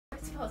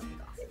supposed to be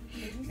glossy.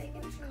 Did you think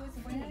it was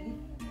glossy?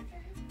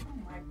 Oh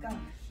my gosh.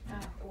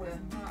 It was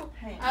not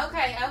pink.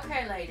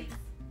 Okay, ladies.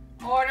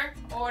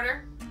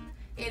 Order.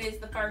 It is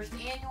the first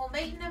annual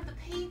meeting of the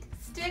Pink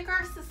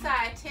Sticker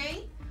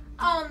Society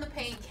on the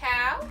Pink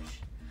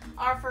Couch.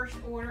 Our first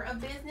order of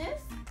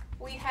business,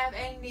 we have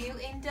a new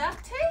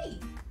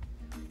inductee.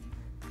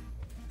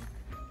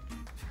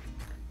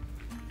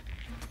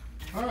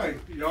 All right,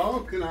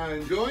 y'all, can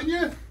I join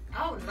you?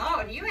 Oh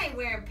Lord, you ain't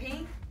wearing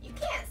pink. You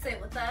can't sit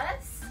with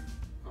us.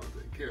 I'll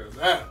take care of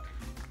that.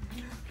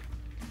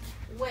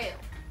 Well,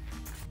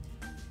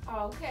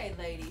 okay,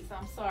 ladies,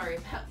 I'm sorry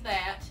about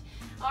that.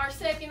 Our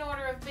second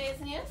order of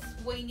business,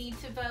 we need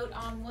to vote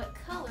on what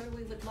color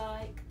we would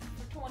like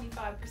for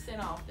 25%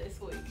 off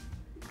this week.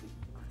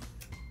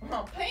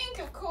 Well, pink,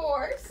 of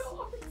course. Of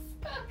course.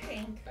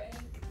 Pink.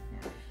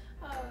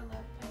 Oh, I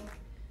love pink.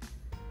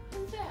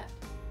 Who's that?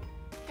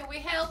 Can we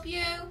help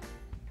you?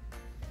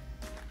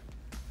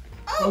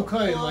 Oh,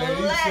 Okay, ladies,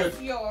 bless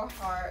that's- your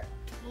heart.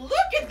 Look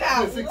at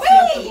that It's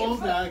acceptable.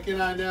 wave. Now, can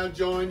I now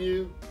join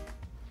you?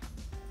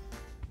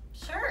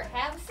 Sure,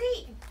 have a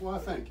seat. Why,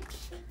 thank you.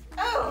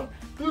 Oh,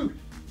 Ooh,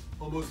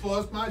 almost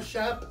lost my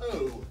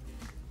chapeau.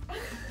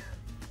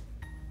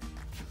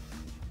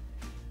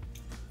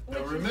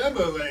 Now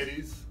remember,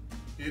 ladies,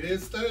 it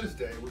is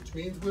Thursday, which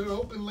means we're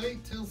open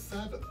late till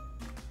 7,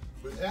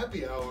 with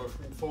happy hour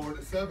from 4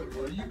 to 7,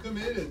 where you come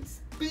in and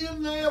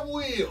spin that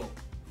wheel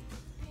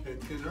and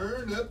can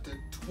earn up to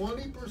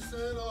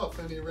 20% off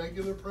any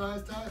regular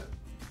priced item.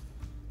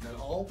 And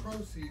all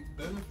proceeds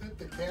benefit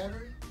the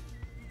cattery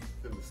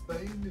and the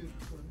spay and neuter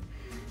clinic.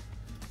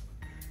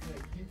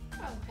 Thank you.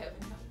 Oh,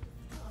 heaven help